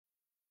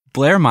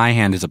Blair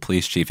Myhand is a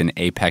police chief in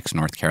Apex,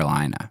 North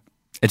Carolina.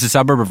 It's a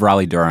suburb of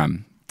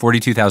Raleigh-Durham,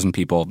 42,000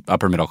 people,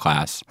 upper middle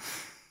class.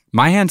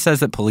 Myhand says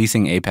that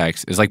policing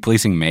Apex is like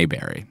policing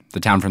Mayberry, the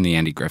town from the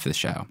Andy Griffith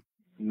Show.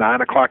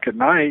 9 o'clock at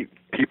night,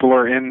 people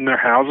are in their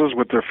houses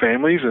with their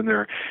families and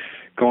they're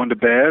going to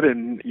bed,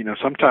 and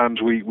sometimes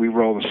we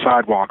roll the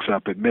sidewalks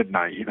up at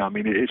midnight.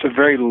 It's a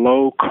very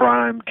low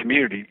crime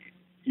community.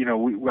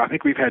 I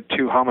think we've had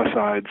 2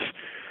 homicides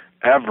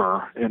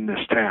ever in this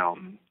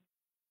town.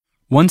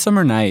 One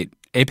summer night,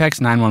 Apex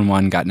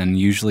 911 got an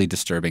unusually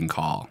disturbing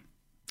call.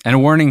 And a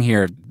warning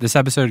here, this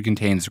episode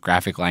contains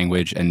graphic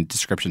language and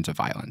descriptions of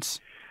violence.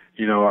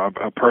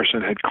 A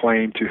person had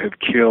claimed to have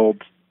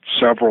killed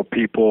several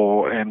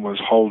people and was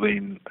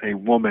holding a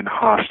woman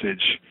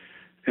hostage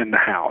in the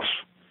house.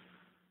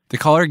 The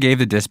caller gave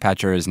the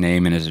dispatcher his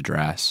name and his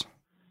address.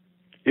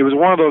 It was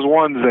one of those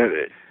ones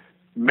that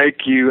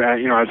make you,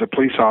 as a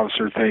police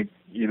officer, think,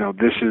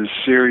 this is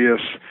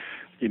serious.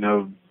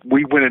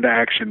 We went into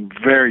action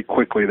very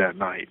quickly that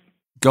night.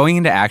 Going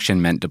into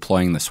action meant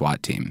deploying the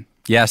SWAT team.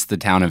 Yes, the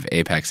town of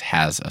Apex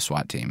has a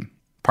SWAT team.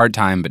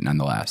 Part-time, but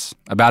nonetheless.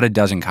 About a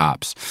dozen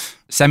cops.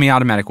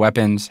 Semi-automatic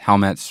weapons,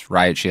 helmets,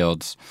 riot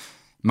shields.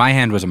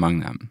 Myhand was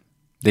among them.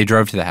 They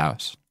drove to the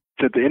house.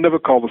 At the end of a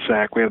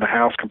cul-de-sac, we have the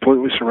house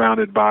completely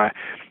surrounded by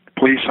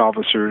police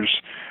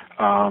officers.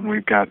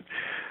 We've got,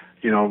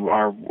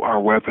 our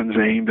weapons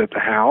aimed at the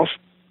house.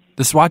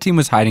 The SWAT team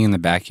was hiding in the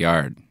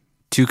backyard.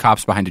 2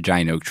 cops behind a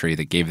giant oak tree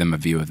that gave them a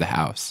view of the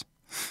house.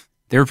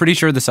 They were pretty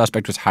sure the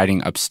suspect was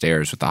hiding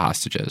upstairs with the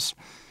hostages.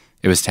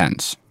 It was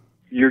tense.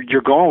 You're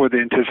going with the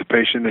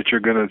anticipation that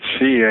you're going to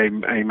see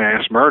a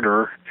mass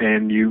murder,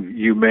 and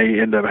you may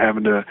end up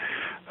having to,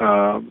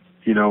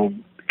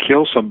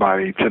 kill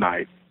somebody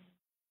tonight.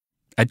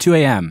 At 2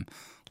 a.m.,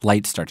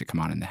 lights start to come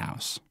on in the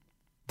house.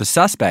 The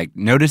suspect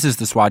notices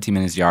the SWAT team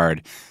in his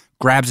yard,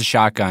 grabs a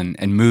shotgun,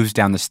 and moves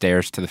down the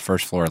stairs to the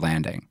first floor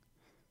landing.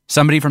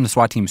 Somebody from the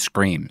SWAT team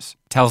screams,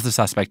 tells the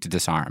suspect to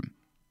disarm.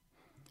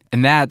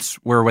 And that's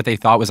where what they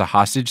thought was a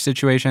hostage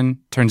situation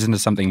turns into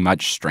something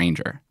much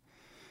stranger.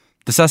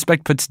 The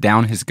suspect puts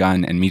down his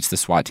gun and meets the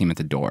SWAT team at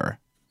the door,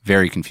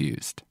 very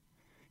confused.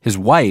 His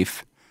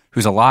wife,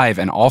 who's alive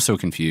and also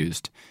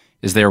confused,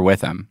 is there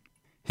with him.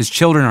 His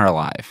children are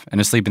alive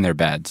and asleep in their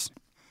beds.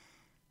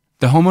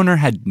 The homeowner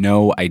had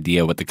no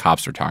idea what the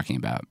cops were talking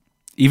about,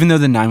 even though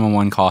the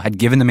 911 call had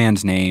given the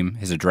man's name,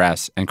 his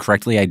address, and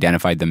correctly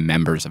identified the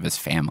members of his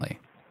family.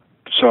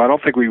 So I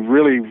don't think we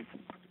really,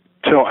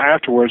 till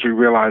afterwards, we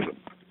realized,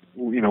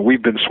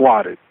 we've been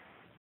swatted.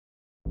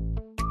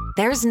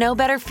 There's no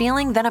better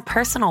feeling than a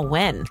personal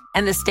win,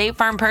 and the State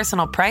Farm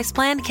Personal Price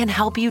Plan can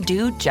help you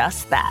do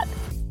just that.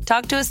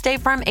 Talk to a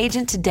State Farm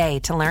agent today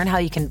to learn how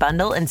you can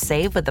bundle and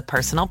save with the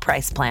Personal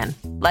Price Plan.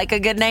 Like a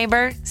good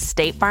neighbor,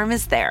 State Farm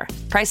is there.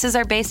 Prices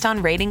are based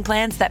on rating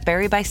plans that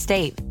vary by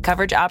state.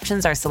 Coverage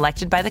options are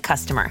selected by the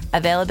customer.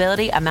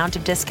 Availability, amount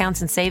of discounts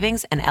and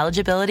savings, and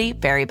eligibility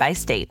vary by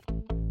state.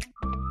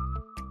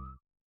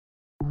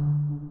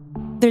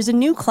 There's a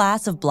new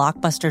class of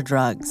blockbuster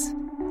drugs.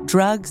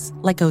 Drugs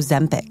like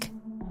Ozempic.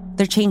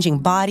 They're changing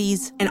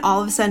bodies. And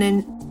all of a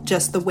sudden,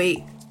 just the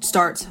weight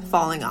starts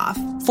falling off.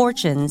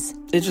 Fortunes.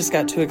 It just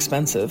got too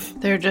expensive.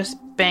 They're just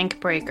bank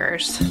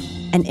breakers.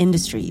 And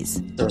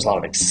industries. There was a lot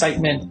of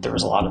excitement. There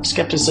was a lot of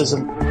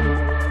skepticism.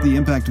 The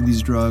impact of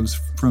these drugs,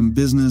 from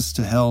business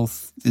to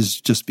health, is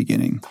just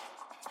beginning.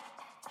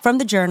 From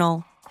the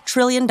Journal, $1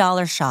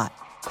 Trillion Shot.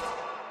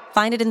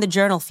 Find it in the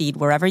Journal feed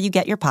wherever you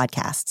get your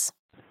podcasts.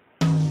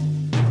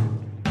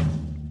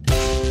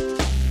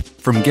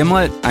 From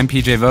Gimlet, I'm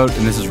PJ Vogt,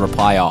 and this is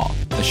Reply All,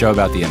 the show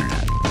about the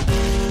internet.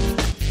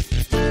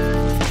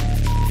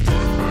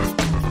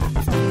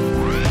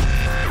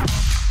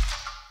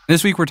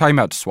 This week we're talking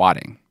about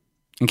swatting.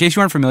 In case you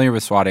aren't familiar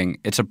with swatting,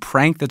 it's a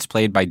prank that's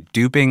played by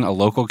duping a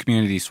local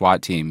community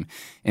SWAT team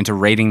into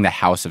raiding the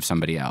house of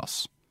somebody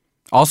else.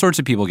 All sorts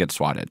of people get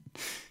swatted.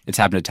 It's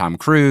happened to Tom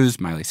Cruise,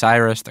 Miley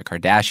Cyrus, the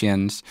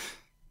Kardashians.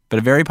 But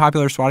a very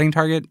popular swatting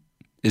target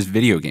is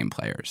video game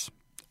players,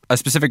 a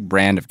specific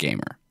brand of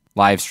gamer.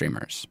 Live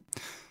streamers.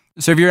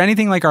 So if you're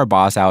anything like our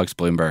boss, Alex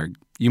Bloomberg,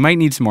 you might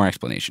need some more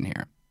explanation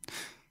here.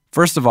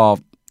 First of all,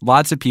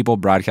 lots of people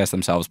broadcast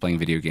themselves playing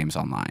video games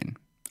online.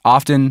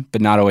 Often, but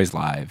not always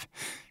live.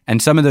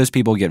 And some of those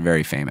people get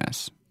very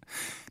famous.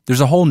 There's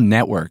a whole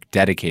network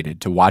dedicated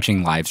to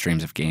watching live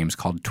streams of games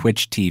called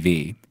Twitch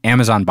TV.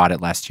 Amazon bought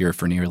it last year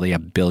for nearly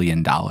 $1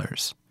 billion.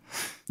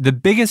 The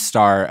biggest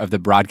star of the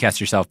broadcast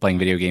yourself playing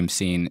video game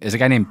scene is a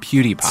guy named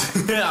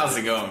PewDiePie. How's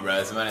it going,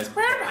 bro? So my name's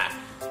PewDiePie.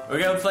 We're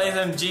going to play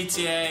some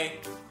GTA.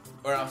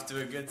 We're off to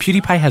a good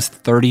PewDiePie has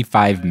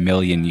 35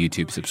 million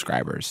YouTube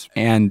subscribers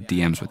and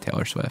DMs with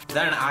Taylor Swift. Is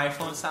that an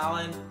iPhone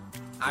salad?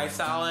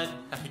 iSalad?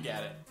 I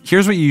get it.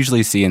 Here's what you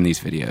usually see in these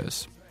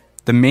videos.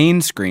 The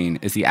main screen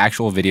is the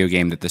actual video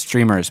game that the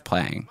streamer is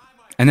playing.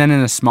 And then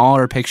in a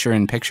smaller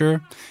picture-in-picture,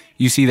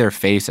 you see their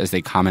face as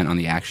they comment on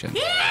the action.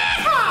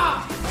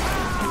 Yeah!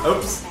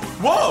 Oops.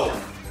 Whoa!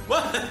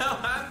 What the hell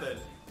happened?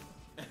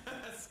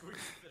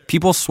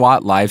 People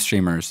swat live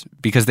streamers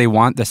because they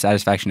want the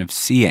satisfaction of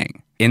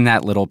seeing, in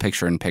that little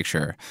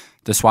picture-in-picture,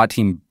 the SWAT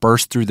team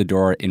burst through the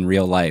door in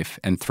real life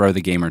and throw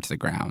the gamer to the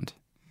ground.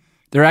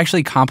 There are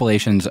actually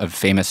compilations of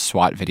famous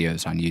SWAT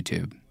videos on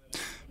YouTube.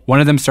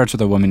 One of them starts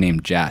with a woman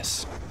named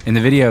Jess. In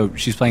the video,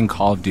 she's playing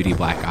Call of Duty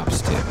Black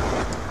Ops 2.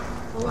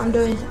 Well, I'm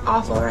doing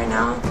awful right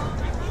now.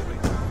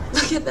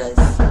 Look at this.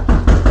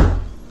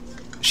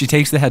 She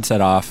takes the headset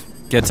off,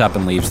 gets up,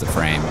 and leaves the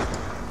frame.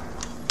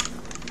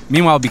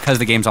 Meanwhile, because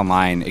the game's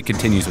online, it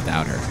continues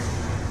without her.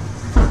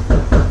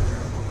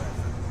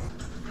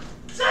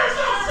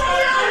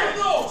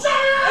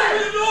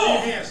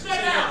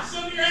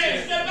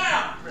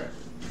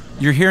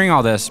 You're hearing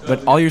all this,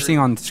 but all you're seeing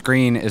on the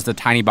screen is the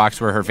tiny box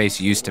where her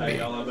face used to be.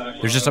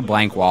 There's just a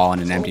blank wall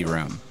and an empty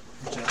room.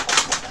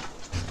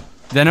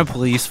 Then a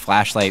police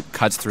flashlight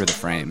cuts through the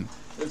frame.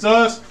 It's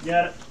us.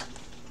 Got it.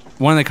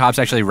 One of the cops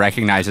actually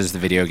recognizes the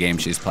video game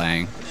she's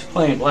playing. She's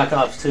playing Black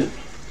Ops 2.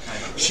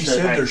 She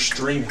said they're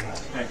streaming.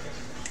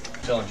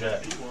 Telling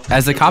Jack.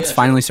 As the cops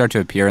finally start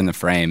to appear in the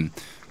frame,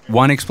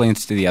 one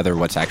explains to the other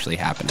what's actually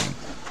happening.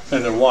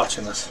 And they're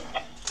watching us.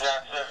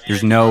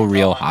 There's no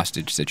real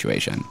hostage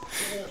situation.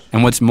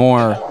 And what's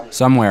more,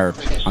 somewhere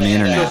on the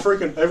internet,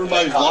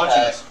 everybody's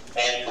watching us.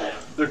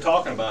 They're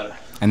talking about it.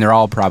 And they're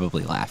all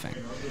probably laughing.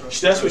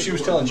 That's what she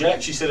was telling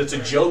Jack. She said it's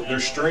a joke. They're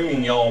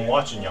streaming y'all and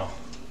watching y'all.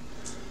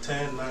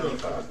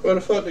 Where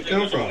the fuck did it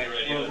come from?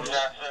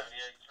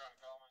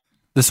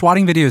 The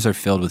swatting videos are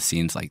filled with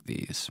scenes like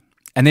these.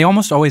 And they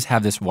almost always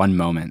have this one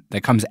moment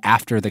that comes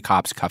after the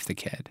cops cuff the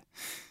kid.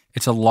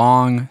 It's a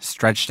long,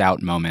 stretched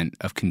out moment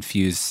of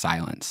confused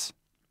silence.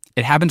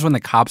 It happens when the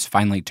cops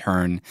finally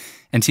turn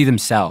and see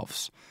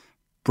themselves,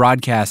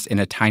 broadcast in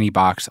a tiny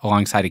box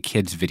alongside a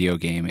kid's video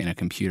game in a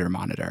computer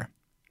monitor.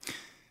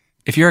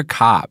 If you're a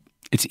cop,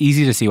 it's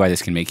easy to see why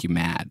this can make you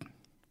mad.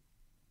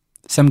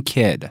 Some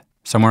kid,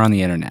 somewhere on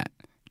the internet,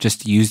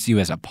 just used you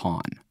as a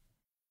pawn.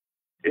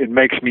 It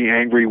makes me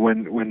angry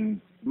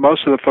when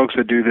most of the folks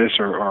that do this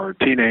are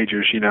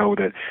teenagers,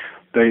 that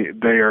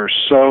they are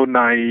so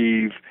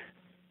naive.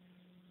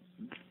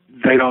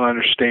 They don't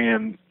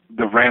understand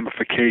the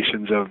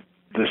ramifications of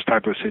this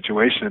type of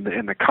situation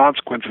and the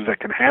consequences that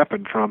can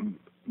happen from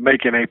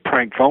making a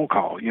prank phone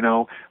call.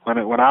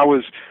 When I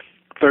was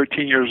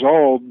 13 years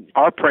old,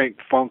 our prank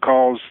phone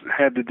calls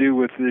had to do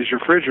with, is your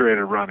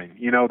refrigerator running?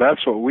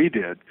 That's what we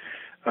did.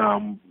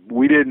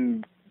 We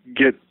didn't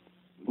get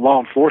law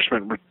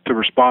enforcement to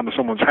respond to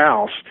someone's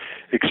house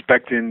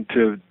expecting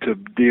to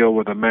deal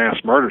with a mass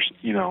murder,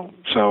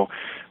 So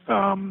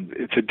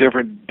it's a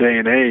different day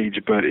and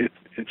age, but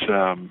it's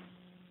a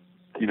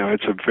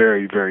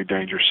very, very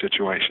dangerous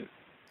situation.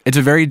 It's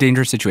a very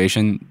dangerous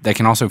situation that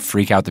can also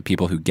freak out the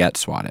people who get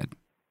swatted.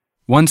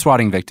 One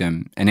swatting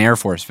victim, an Air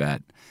Force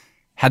vet,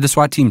 had the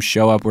SWAT team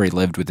show up where he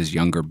lived with his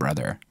younger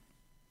brother.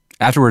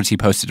 Afterwards, he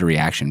posted a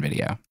reaction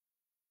video.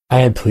 I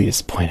had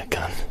police point a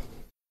gun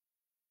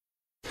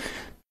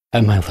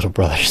at my little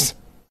brother's.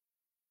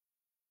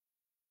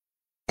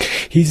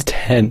 He's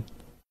 10.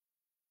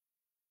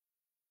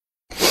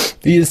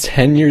 He is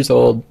 10 years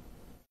old.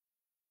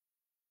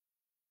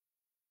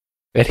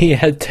 And he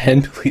had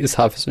 10 police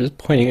officers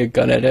pointing a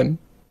gun at him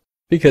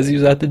because he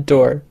was at the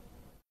door.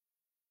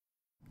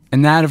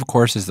 And that, of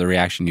course, is the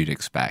reaction you'd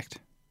expect.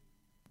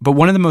 But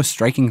one of the most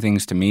striking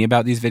things to me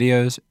about these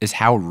videos is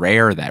how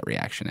rare that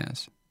reaction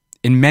is.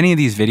 In many of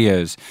these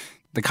videos,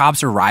 the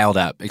cops are riled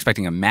up,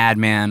 expecting a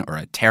madman or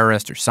a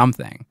terrorist or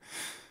something.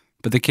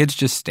 But the kids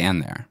just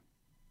stand there.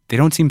 They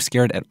don't seem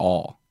scared at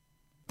all.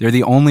 They're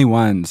the only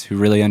ones who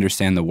really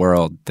understand the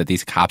world that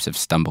these cops have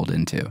stumbled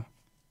into.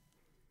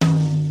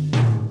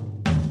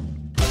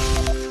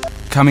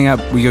 Coming up,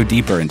 we go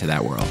deeper into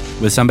that world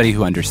with somebody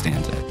who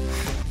understands it.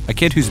 A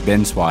kid who's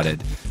been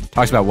swatted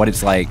talks about what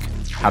it's like,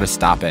 how to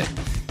stop it,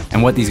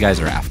 and what these guys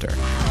are after.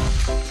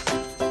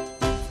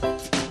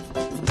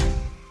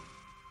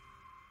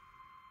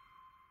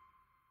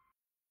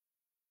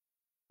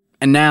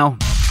 And now,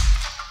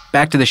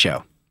 back to the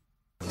show.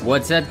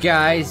 What's up,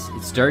 guys?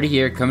 It's Dirty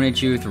here, coming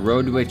at you with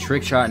Road to a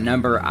Trick Shot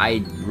number.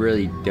 I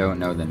really don't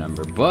know the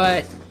number,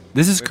 but...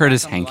 This is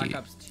Curtis Henke.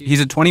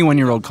 He's a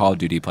 21-year-old Call of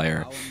Duty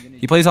player.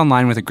 He plays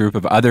online with a group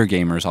of other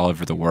gamers all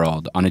over the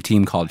world on a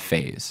team called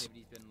FaZe.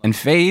 And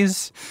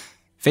FaZe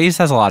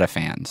has a lot of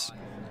fans.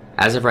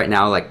 As of right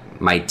now,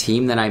 my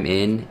team that I'm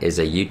in is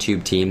a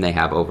YouTube team. They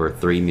have over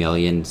 3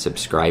 million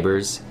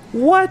subscribers.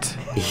 What?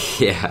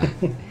 Yeah.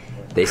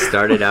 They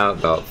started out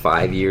about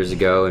 5 years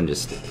ago and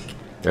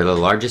they're the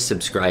largest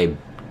subscribed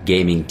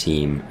gaming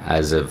team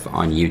as of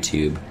on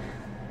YouTube.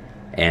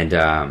 And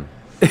I'm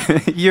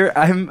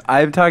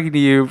talking to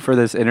you for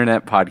this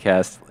internet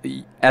podcast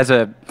as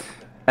a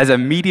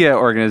media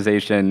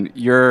organization.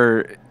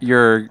 Your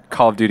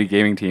Call of Duty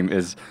gaming team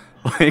is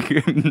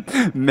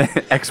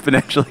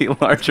exponentially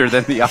larger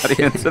than the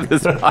audience of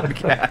this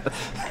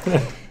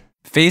podcast.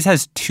 FaZe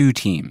has 2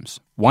 teams.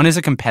 One is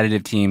a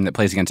competitive team that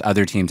plays against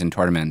other teams in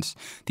tournaments.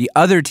 The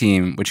other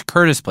team, which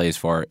Curtis plays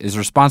for, is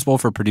responsible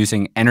for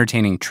producing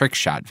entertaining trick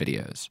shot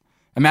videos.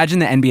 Imagine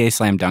the NBA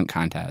Slam Dunk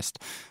Contest,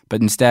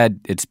 but instead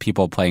it's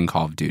people playing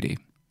Call of Duty.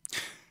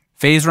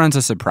 FaZe runs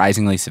a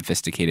surprisingly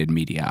sophisticated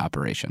media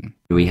operation.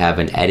 We have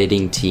an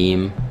editing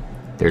team.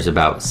 There's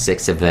about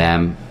 6 of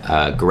them.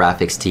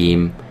 Graphics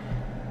team.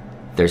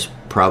 There's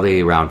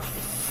probably around,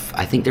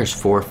 I think there's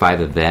 4 or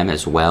 5 of them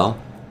as well.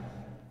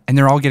 And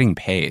they're all getting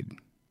paid.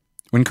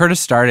 When Curtis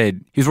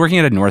started, he was working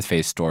at a North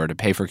Face store to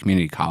pay for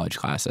community college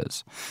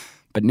classes.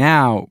 But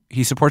now,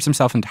 he supports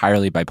himself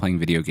entirely by playing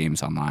video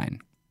games online.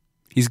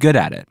 He's good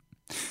at it.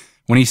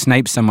 When he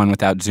snipes someone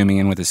without zooming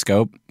in with his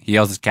scope, he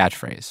yells his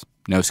catchphrase,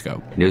 "No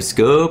scope." No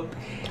scope.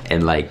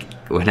 And like,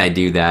 when I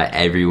do that,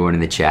 everyone in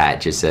the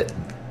chat just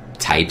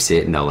types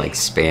it and they'll like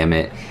spam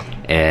it.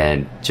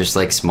 And just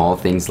like small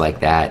things like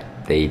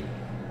that, they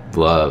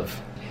love.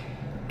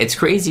 It's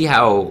crazy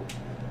how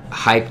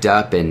hyped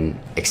up and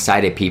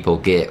excited people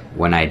get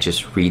when I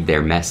just read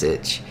their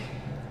message.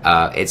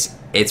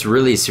 It's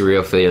really a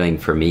surreal feeling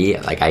for me.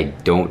 Like, I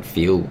don't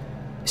feel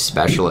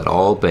special at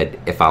all, but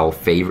if I'll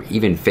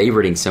even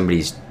favoriting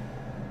somebody's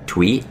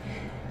tweet,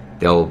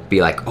 they'll be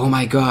like, "Oh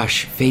my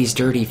gosh, FaZe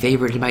Dirty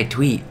favorited my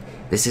tweet.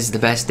 This is the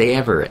best day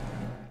ever."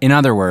 In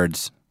other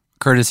words,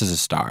 Curtis is a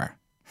star.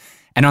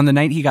 And on the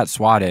night he got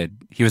swatted,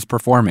 he was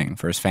performing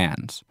for his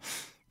fans,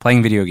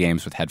 playing video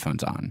games with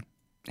headphones on.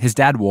 His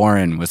dad,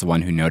 Warren, was the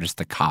one who noticed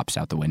the cops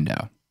out the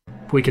window.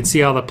 We could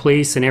see all the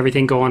police and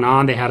everything going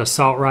on. They had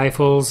assault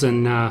rifles,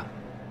 and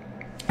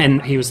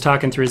he was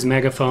talking through his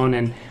megaphone,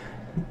 and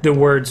the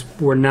words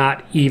were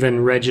not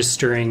even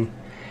registering.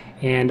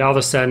 And all of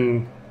a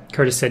sudden,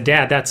 Curtis said,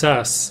 "Dad, that's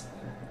us."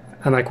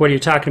 I'm like, "What are you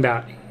talking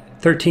about?"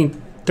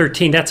 13,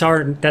 that's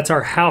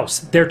our house.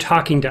 They're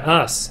talking to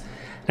us.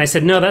 And I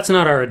said, "No, that's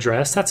not our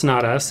address. That's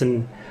not us."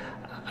 And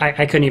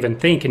I couldn't even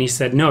think. And he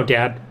said, "No,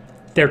 Dad,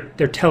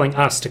 they're telling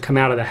us to come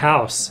out of the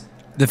house."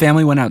 The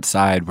family went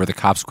outside, where the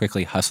cops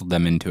quickly hustled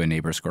them into a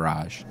neighbor's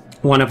garage.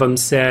 One of them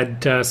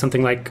said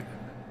something like,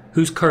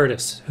 "Who's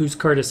Curtis? Who's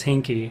Curtis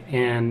Hinkie?"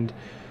 And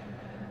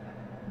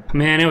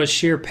man, it was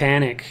sheer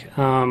panic.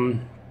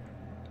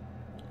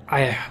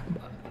 I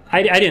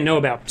didn't know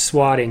about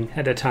swatting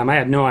at the time. I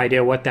had no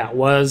idea what that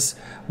was,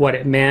 what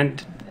it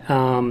meant.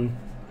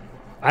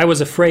 I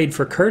was afraid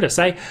for Curtis.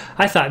 I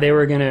thought they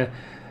were going to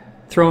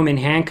throw him in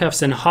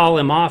handcuffs and haul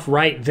him off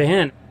right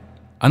then.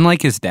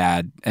 Unlike his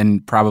dad,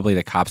 and probably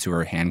the cops who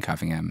were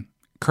handcuffing him,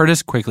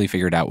 Curtis quickly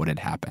figured out what had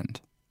happened.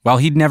 While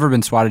he'd never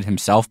been swatted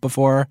himself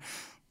before,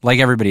 like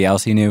everybody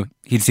else he knew,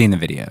 he'd seen the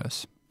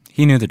videos.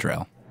 He knew the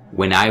drill.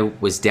 When I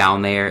was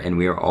down there and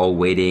we were all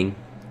waiting,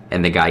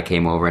 and the guy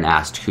came over and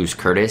asked, "Who's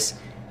Curtis?"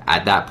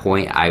 At that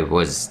point, I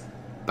was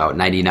about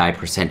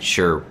 99%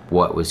 sure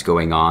what was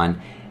going on.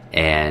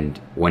 And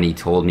when he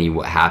told me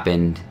what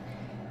happened,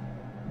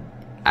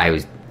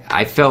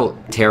 I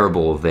felt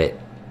terrible that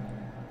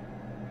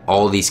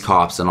all these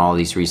cops and all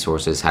these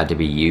resources had to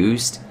be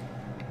used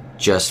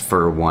just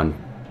for one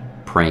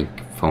prank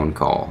phone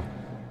call.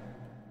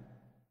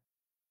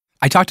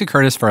 I talked to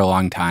Curtis for a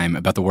long time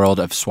about the world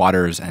of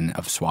swatters and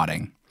of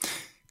swatting.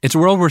 It's a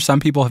world where some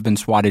people have been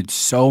swatted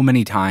so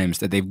many times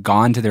that they've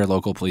gone to their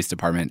local police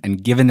department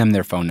and given them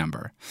their phone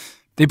number.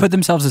 They put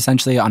themselves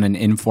essentially on an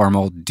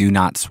informal do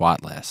not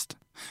swat list.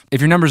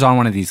 If your number's on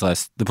one of these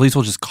lists, the police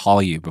will just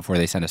call you before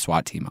they send a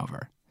SWAT team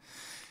over.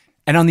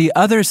 And on the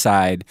other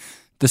side,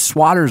 the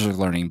swatters are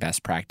learning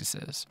best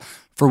practices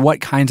for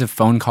what kinds of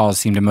phone calls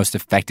seem to most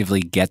effectively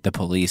get the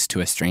police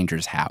to a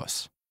stranger's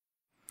house.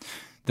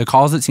 The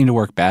calls that seem to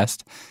work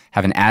best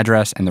have an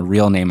address and the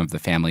real name of the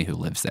family who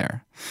lives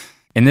there.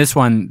 In this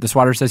one, the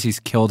swatter says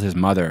he's killed his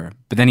mother,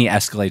 but then he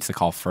escalates the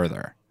call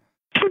further.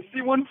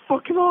 51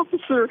 fucking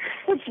officer.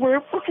 I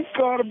swear fucking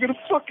God, I'm gonna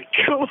fucking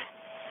kill him.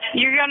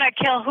 You're gonna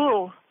kill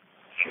who?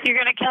 You're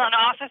gonna kill an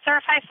officer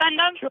if I send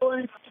him? Kill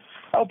him.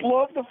 I'll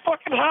blow up the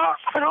fucking house.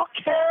 I don't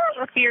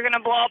care. You're gonna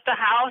blow up the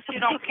house?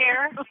 You don't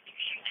care?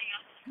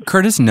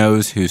 Curtis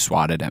knows who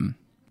swatted him.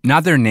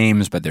 Not their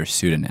names, but their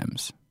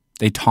pseudonyms.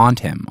 They taunt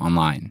him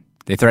online.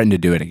 They threaten to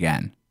do it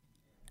again.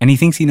 And he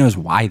thinks he knows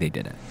why they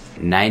did it.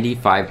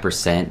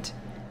 95%,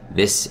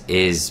 this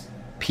is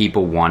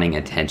people wanting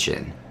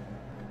attention.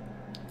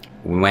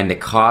 When the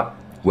cop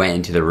went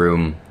into the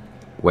room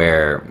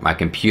where my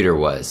computer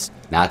was,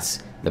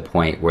 that's the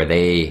point where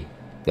the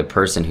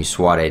person who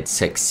swatted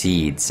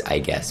succeeds, I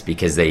guess,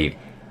 because they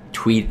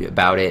tweet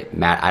about it.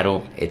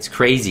 It's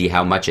crazy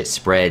how much it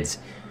spreads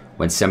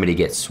when somebody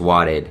gets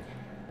swatted.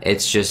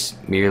 It's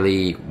just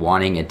merely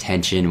wanting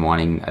attention,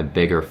 wanting a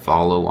bigger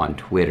follow on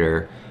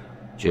Twitter,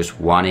 just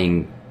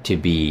wanting to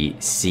be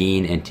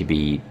seen and to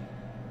be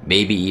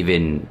maybe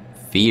even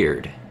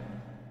feared.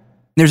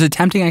 There's a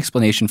tempting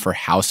explanation for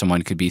how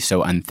someone could be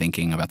so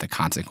unthinking about the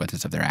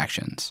consequences of their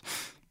actions.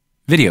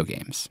 Video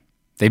games.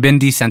 They've been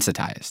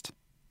desensitized.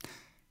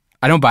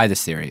 I don't buy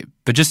this theory,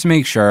 but just to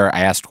make sure,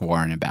 I asked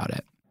Warren about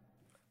it.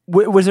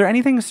 Was there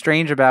anything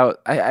strange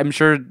about... I'm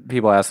sure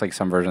people ask like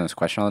some version of this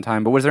question all the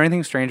time, but was there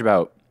anything strange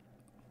about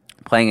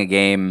playing a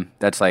game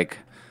that's like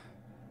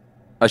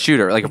a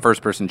shooter, like a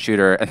first-person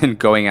shooter, and then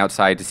going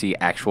outside to see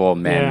actual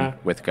men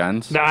with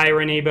guns? The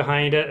irony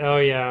behind it, oh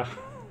yeah.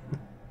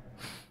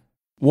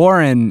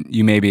 Warren,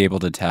 you may be able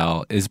to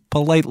tell, is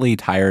politely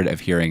tired of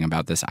hearing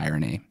about this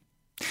irony.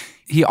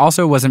 he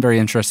also wasn't very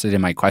interested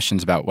in my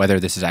questions about whether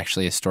this is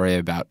actually a story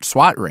about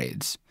SWAT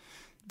raids.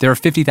 There are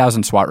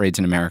 50,000 SWAT raids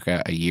in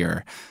America a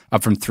year,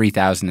 up from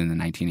 3,000 in the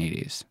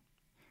 1980s.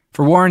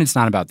 For Warren, it's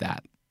not about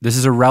that. This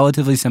is a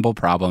relatively simple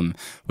problem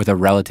with a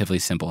relatively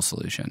simple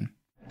solution.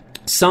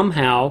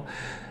 Somehow,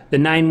 the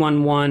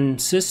 911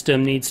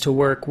 system needs to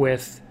work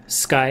with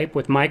Skype,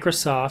 with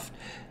Microsoft,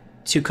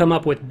 to come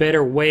up with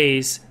better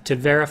ways to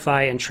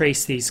verify and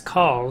trace these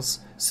calls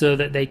so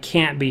that they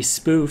can't be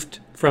spoofed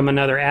from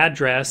another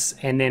address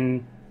and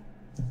then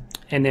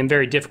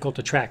very difficult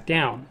to track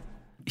down.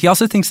 He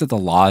also thinks that the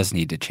laws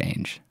need to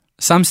change.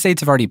 Some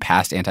states have already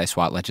passed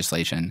anti-SWAT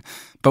legislation,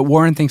 but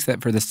Warren thinks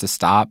that for this to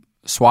stop,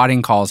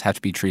 swatting calls have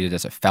to be treated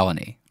as a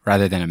felony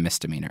rather than a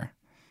misdemeanor.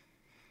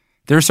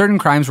 There are certain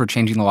crimes where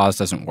changing the laws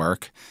doesn't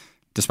work.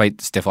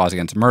 Despite stiff laws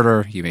against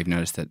murder, you may have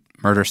noticed that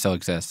murder still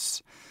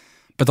exists.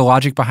 But the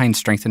logic behind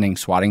strengthening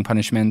swatting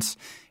punishments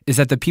is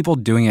that the people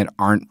doing it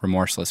aren't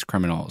remorseless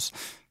criminals.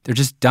 They're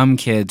just dumb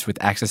kids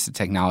with access to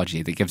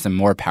technology that gives them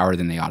more power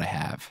than they ought to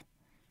have.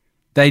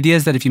 The idea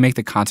is that if you make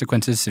the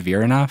consequences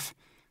severe enough,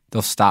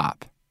 they'll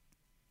stop.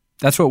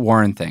 That's what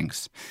Warren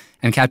thinks.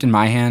 And Captain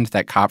Myhand,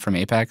 that cop from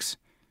Apex,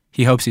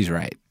 he hopes he's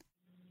right.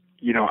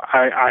 You know,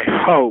 I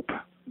hope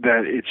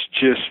that it's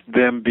just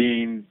them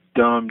being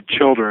dumb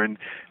children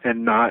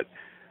and not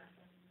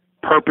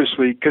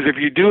purposely, because if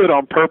you do it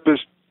on purpose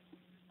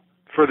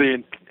for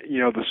the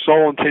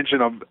sole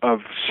intention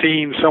of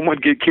seeing someone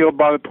get killed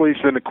by the police,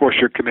 then of course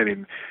that's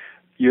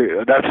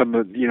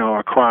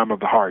a crime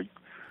of the heart.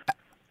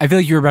 I feel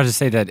like you were about to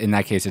say that in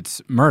that case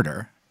it's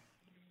murder.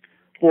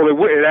 Well,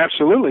 it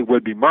absolutely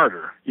would be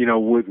murder.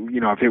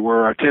 If it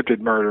were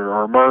attempted murder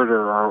or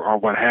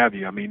what have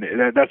you. I mean,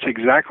 that's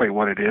exactly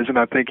what it is, and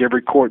I think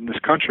every court in this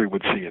country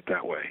would see it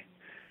that way.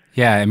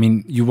 Yeah, I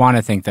mean, you want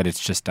to think that it's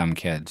just dumb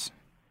kids.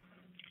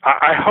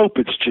 I hope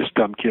it's just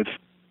dumb kids.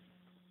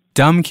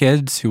 Dumb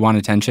kids who want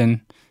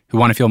attention, who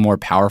want to feel more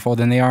powerful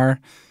than they are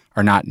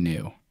not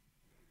new.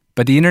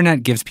 But the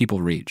internet gives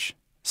people reach,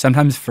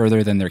 sometimes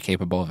further than they're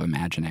capable of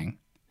imagining.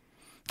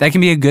 That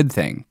can be a good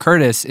thing.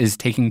 Curtis is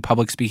taking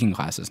public speaking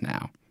classes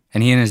now,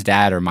 and he and his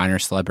dad are minor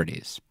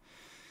celebrities.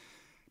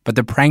 But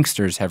the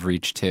pranksters have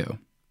reach too.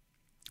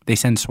 They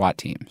send SWAT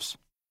teams.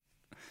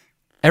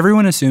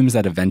 Everyone assumes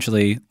that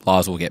eventually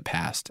laws will get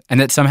passed, and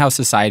that somehow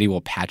society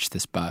will patch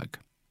this bug.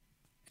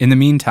 In the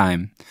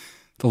meantime,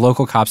 the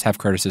local cops have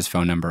Curtis's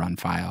phone number on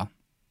file.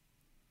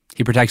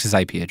 He protects his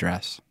IP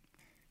address.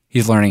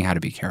 He's learning how to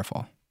be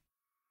careful.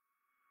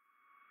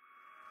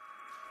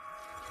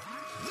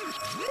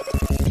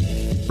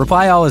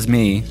 Reply All is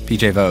me,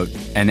 PJ Vogt,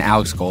 and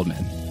Alex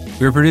Goldman.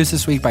 We were produced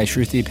this week by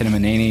Shruti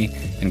Pinamaneni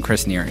and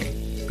Chris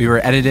Neary. We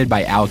were edited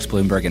by Alex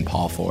Bloomberg and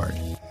Paul Ford.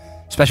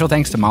 Special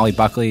thanks to Molly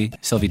Buckley,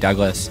 Sylvie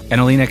Douglas, and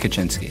Alina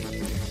Kaczynski,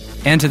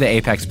 and to the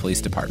Apex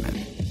Police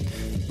Department.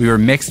 We were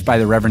mixed by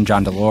the Reverend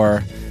John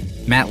Delore.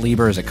 Matt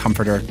Lieber is a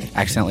comforter,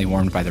 accidentally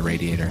warmed by the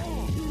radiator.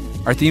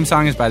 Our theme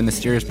song is by the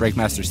mysterious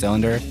Breakmaster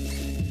Cylinder.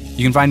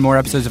 You can find more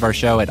episodes of our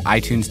show at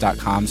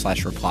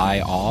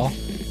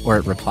itunes.com/replyall or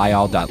at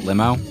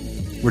replyall.limo.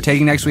 We're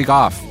taking next week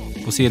off.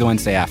 We'll see you the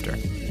Wednesday after.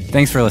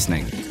 Thanks for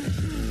listening.